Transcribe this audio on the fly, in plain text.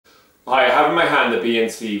Hi, I have in my hand the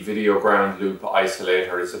BNC Video Ground Loop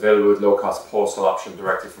Isolator. It's available with low-cost postal option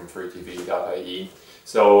directly from freetv.ie.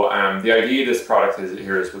 So the idea of this product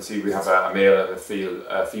is we'll see we have a male and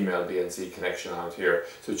a female BNC connection on it here.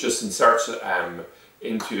 So it just inserts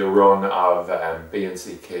into the run of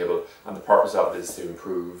BNC cable, and the purpose of it is to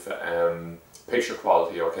improve picture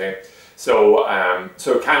quality, okay? So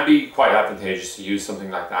it can be quite advantageous to use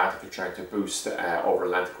something like that if you're trying to boost over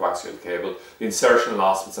length coaxial cable. The insertion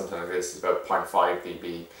loss with something like this is about 0.5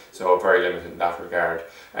 dB, so very limited in that regard.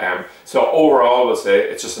 So overall, we'll say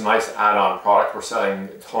it's just a nice add-on product. We're selling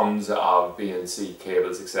tons of BNC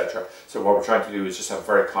cables, etc. So what we're trying to do is just have a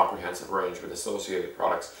very comprehensive range with associated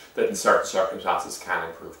products that in certain circumstances can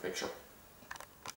improve picture.